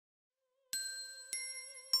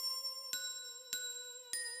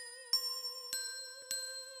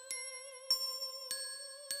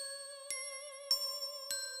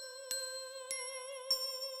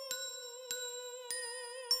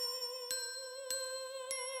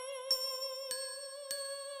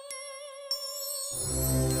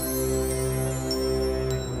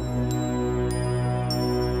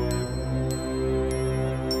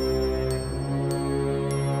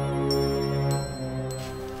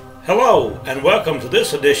Hello and welcome to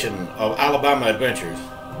this edition of Alabama Adventures.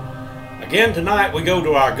 Again tonight we go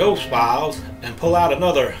to our ghost files and pull out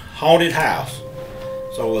another haunted house.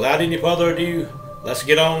 So without any further ado, let's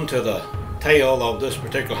get on to the tale of this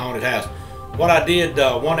particular haunted house. What I did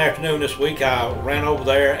one afternoon this week, I ran over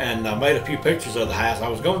there and made a few pictures of the house. I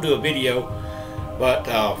was going to do a video, but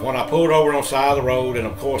when I pulled over on the side of the road, and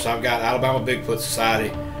of course I've got Alabama Bigfoot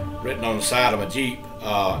Society written on the side of my Jeep,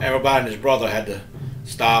 everybody and his brother had to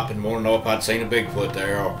stop and want to know if I'd seen a Bigfoot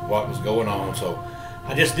there or what was going on. So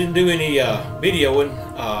I just didn't do any videoing.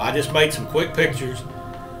 I just made some quick pictures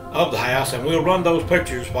of the house, and we'll run those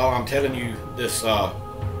pictures while I'm telling you this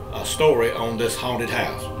story on this haunted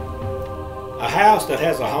house. A house that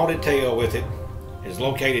has a haunted tale with it is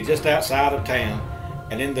located just outside of town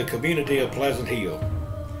and in the community of Pleasant Hill.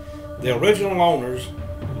 The original owners,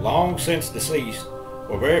 long since deceased,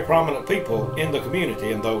 were very prominent people in the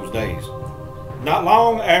community in those days. Not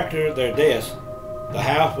long after their deaths, the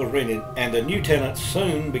house was rented, and the new tenants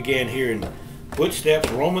soon began hearing footsteps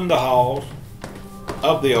roaming the halls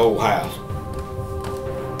of the old house.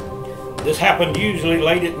 This happened usually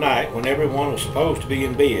late at night when everyone was supposed to be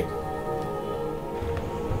in bed.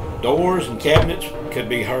 Doors and cabinets could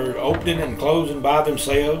be heard opening and closing by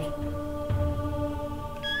themselves.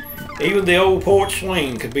 Even the old porch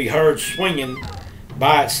swing could be heard swinging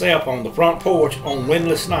by itself on the front porch on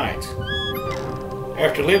windless nights.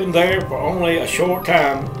 After living there for only a short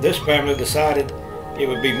time, this family decided it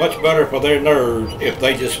would be much better for their nerves if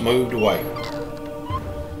they just moved away.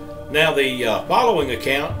 Now the following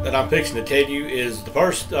account that I'm fixing to tell you is the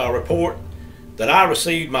first report that I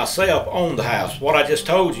received myself on the house. What I just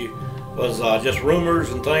told you was just rumors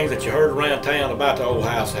and things that you heard around town about the old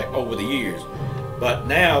house over the years. But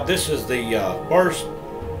now this is the first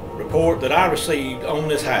report that I received on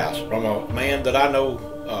this house from a man that I know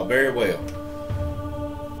very well.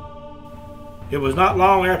 It was not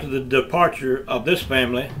long after the departure of this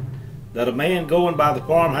family that a man going by the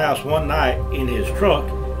farmhouse one night in his truck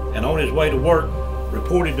and on his way to work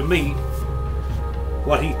reported to me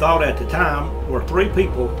what he thought at the time were three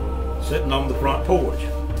people sitting on the front porch.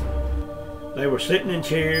 They were sitting in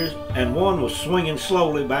chairs, and one was swinging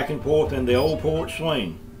slowly back and forth in the old porch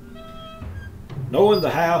swing. Knowing the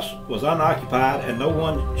house was unoccupied and no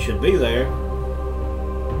one should be there,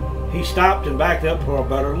 he stopped and backed up for a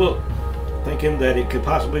better look, thinking that it could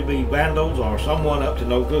possibly be vandals or someone up to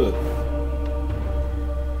no good.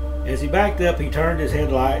 As he backed up, he turned his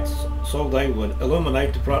headlights so they would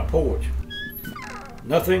illuminate the front porch.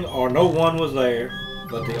 Nothing or no one was there,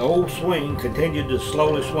 but the old swing continued to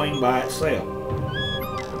slowly swing by itself.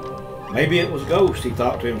 Maybe it was ghosts, he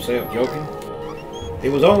thought to himself, joking.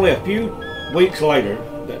 It was only a few weeks later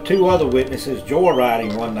that two other witnesses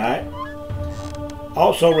joyriding one night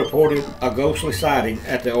also reported a ghostly sighting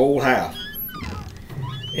at the old house.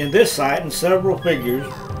 In this sighting, several figures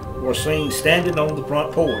were seen standing on the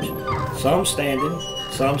front porch, some standing,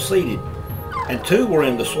 some seated, and two were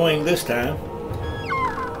in the swing this time.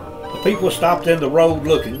 The people stopped in the road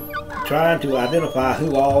looking, trying to identify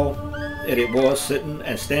who all that it was sitting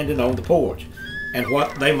and standing on the porch, and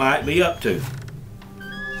what they might be up to.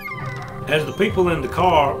 As the people in the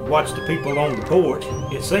car watched the people on the porch,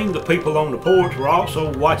 it seemed the people on the porch were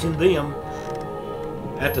also watching them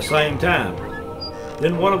at the same time.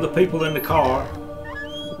 Then one of the people in the car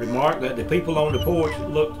remarked that the people on the porch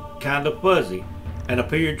looked kind of fuzzy and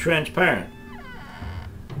appeared transparent.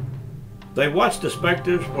 They watched the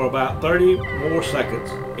specters for about 30 more seconds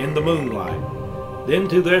in the moonlight. Then,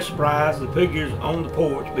 to their surprise, the figures on the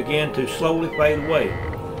porch began to slowly fade away.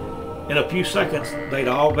 In a few seconds, they'd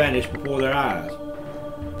all vanished before their eyes.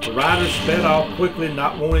 The riders sped off quickly,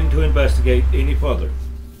 not wanting to investigate any further.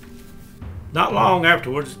 Not long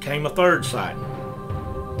afterwards came a third sighting.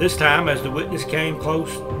 This time, as the witness came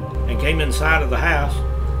close and came inside of the house,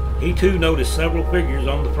 he too noticed several figures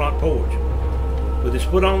on the front porch. With his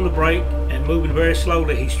foot on the brake and moving very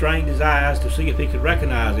slowly, he strained his eyes to see if he could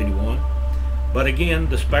recognize anyone, but again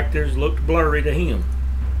the specters looked blurry to him.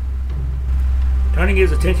 Turning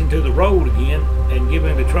his attention to the road again and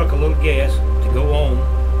giving the truck a little gas to go on,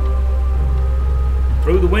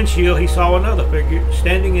 through the windshield he saw another figure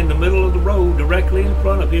standing in the middle of the road directly in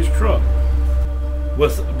front of his truck.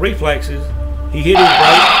 With reflexes, he hit his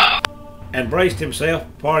brake and braced himself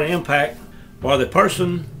for an impact, for the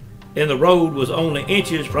person in the road was only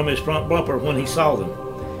inches from his front bumper when he saw them.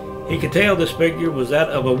 He could tell this figure was that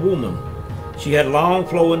of a woman. She had long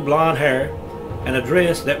flowing blonde hair and a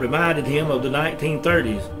dress that reminded him of the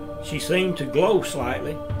 1930s. She seemed to glow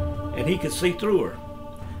slightly, and he could see through her.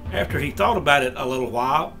 After he thought about it a little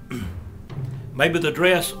while, Maybe the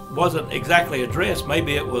dress wasn't exactly a dress,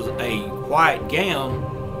 maybe it was a white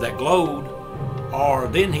gown that glowed, or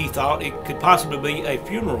then he thought it could possibly be a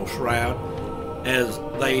funeral shroud, as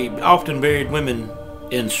they often buried women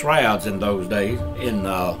in shrouds in those days, in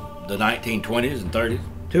the 1920s and 30s.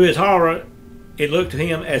 To his horror, it looked to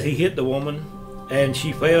him as he hit the woman, and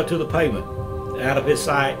she fell to the pavement, out of his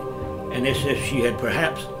sight, and as if she had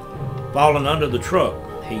perhaps fallen under the truck.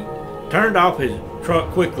 He turned off his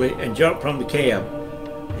truck quickly and jumped from the cab.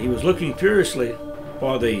 He was looking furiously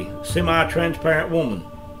for the semi-transparent woman.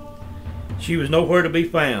 She was nowhere to be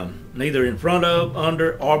found, neither in front of,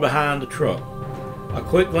 under, or behind the truck. A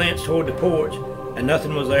quick glance toward the porch, and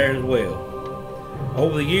nothing was there as well.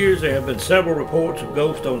 Over the years, there have been several reports of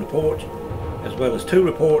ghosts on the porch, as well as 2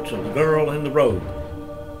 reports of the girl in the road.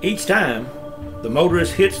 Each time, the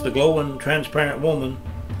motorist hits the glowing, transparent woman,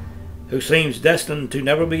 who seems destined to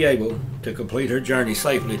never be able to complete her journey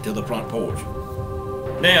safely to the front porch.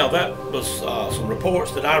 Now, that was some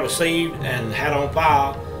reports that I received and had on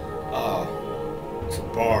file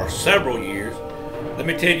for several years. Let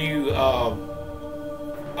me tell you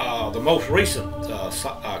the most recent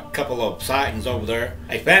couple of sightings over there.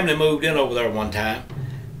 A family moved in over there one time,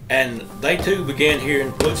 and they too began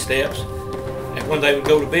hearing footsteps, and when they would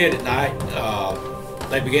go to bed at night,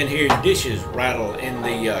 they began hearing dishes rattle in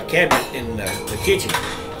the cabinet in the kitchen.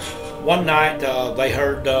 One night they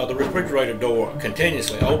heard the refrigerator door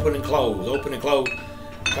continuously open and close,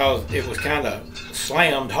 because it was kind of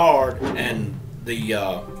slammed hard, and the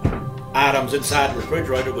items inside the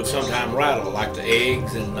refrigerator would sometimes rattle, like the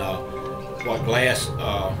eggs and glass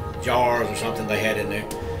jars or something they had in there.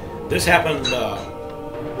 This happened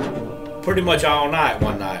pretty much all night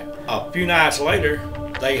one night. A few nights later,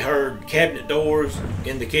 they heard cabinet doors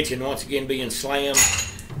in the kitchen once again being slammed,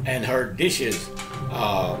 and heard dishes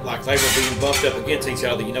like they were being bumped up against each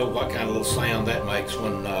other. You know what kind of little sound that makes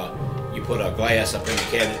when you put a glass up in the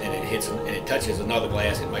cabinet and it hits and it touches another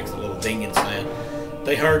glass. It makes a little dinging sound.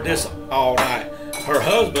 They heard this all night. Her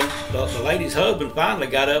husband, the lady's husband, finally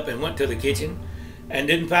got up and went to the kitchen and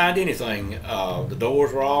didn't find anything. The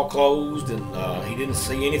doors were all closed, and he didn't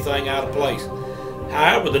see anything out of place.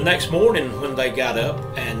 However, the next morning when they got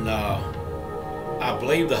up, and I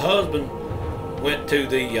believe the husband went to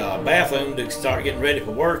the bathroom to start getting ready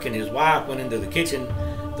for work, and his wife went into the kitchen.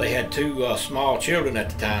 They had 2 small children at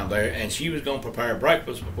the time there, and she was going to prepare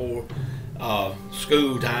breakfast before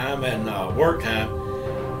school time and work time.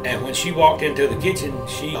 And when she walked into the kitchen,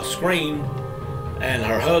 she screamed, and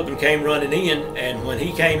her husband came running in, and when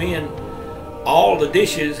he came in, all the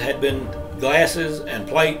dishes had been, glasses and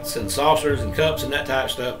plates and saucers and cups and that type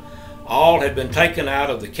of stuff, all had been taken out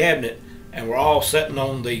of the cabinet and were all sitting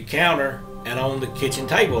on the counter and on the kitchen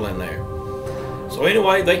table in there. So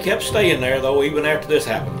anyway, they kept staying there though, even after this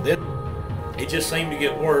happened. Then it just seemed to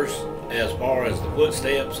get worse as far as the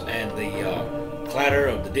footsteps and the clatter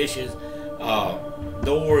of the dishes.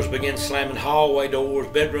 Doors began slamming, hallway doors,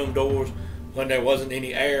 bedroom doors, when there wasn't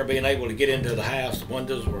any air being able to get into the house. The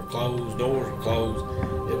windows were closed, doors were closed.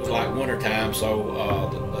 It was like winter time, so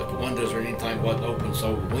the windows or anything wasn't open,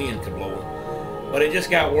 so the wind could blow them. But it just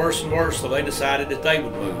got worse and worse, so they decided that they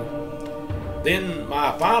would move. Then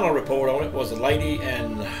my final report on it was a lady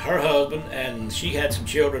and her husband, and she had some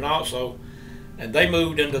children also, and they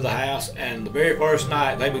moved into the house, and the very first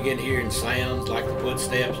night they began hearing sounds like the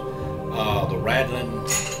footsteps, the rattling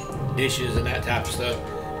dishes and that type of stuff,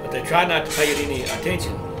 but they tried not to pay it any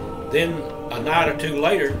attention. Then a night or 2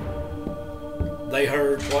 later, they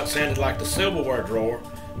heard what sounded like the silverware drawer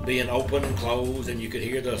being open and closed, and you could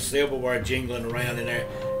hear the silverware jingling around in there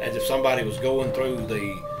as if somebody was going through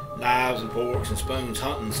the knives and forks and spoons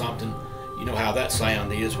hunting something. You know how that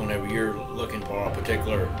sound is whenever you're looking for a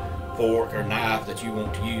particular fork or knife that you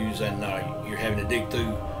want to use, and you're having to dig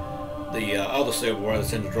through the other silverware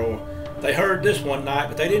that's in the drawer. They heard this one night,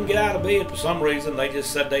 but they didn't get out of bed for some reason. They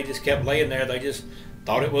just said they just kept laying there. They just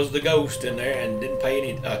thought it was the ghost in there and didn't pay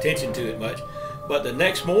any attention to it much. But the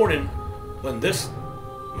next morning, when this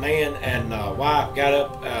man and wife got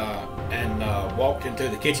up and walked into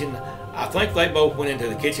the kitchen, I think they both went into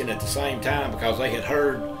the kitchen at the same time, because they had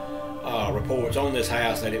heard reports on this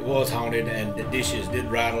house that it was haunted, and the dishes did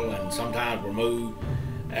rattle and sometimes were moved.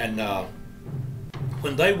 And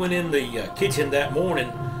when they went in the kitchen that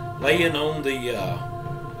morning, laying on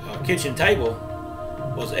the kitchen table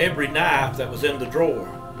was every knife that was in the drawer,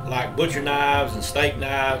 like butcher knives and steak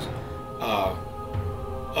knives,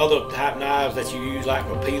 other type knives that you use like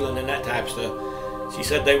for peeling and that type of stuff. She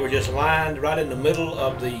said they were just lined right in the middle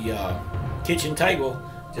of the kitchen table,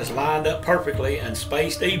 just lined up perfectly and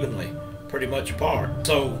spaced evenly, pretty much apart.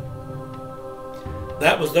 So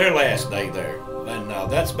that was their last day there. And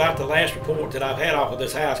that's about the last report that I've had off of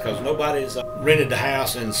this house, because nobody's rented the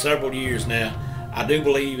house in several years now. I do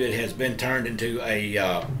believe it has been turned into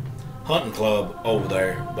a hunting club over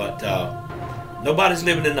there, but nobody's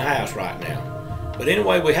living in the house right now. But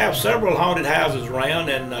anyway, we have several haunted houses around,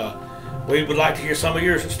 and we would like to hear some of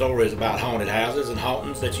your stories about haunted houses and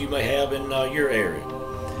hauntings that you may have in your area.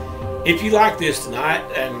 If you like this tonight,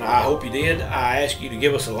 and I hope you did, I ask you to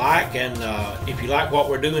give us a like, and if you like what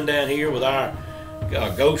we're doing down here with our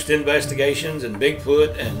ghost investigations and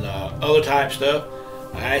Bigfoot and other type stuff,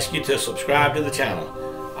 I ask you to subscribe to the channel.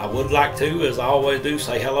 I would like to, as I always do,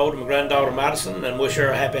 say hello to my granddaughter Madison and wish her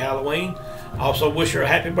a happy Halloween. Also wish her a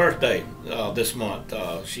happy birthday this month.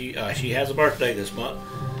 She has a birthday this month,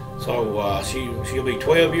 so she'll be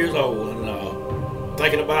 12 years old, and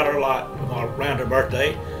thinking about her a lot around her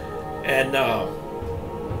birthday. And I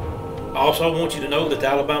also want you to know that the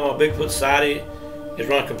Alabama Bigfoot Society is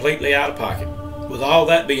run completely out of pocket. With all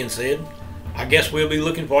that being said, I guess we'll be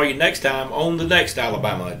looking for you next time on the next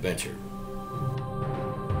Alabama Adventure.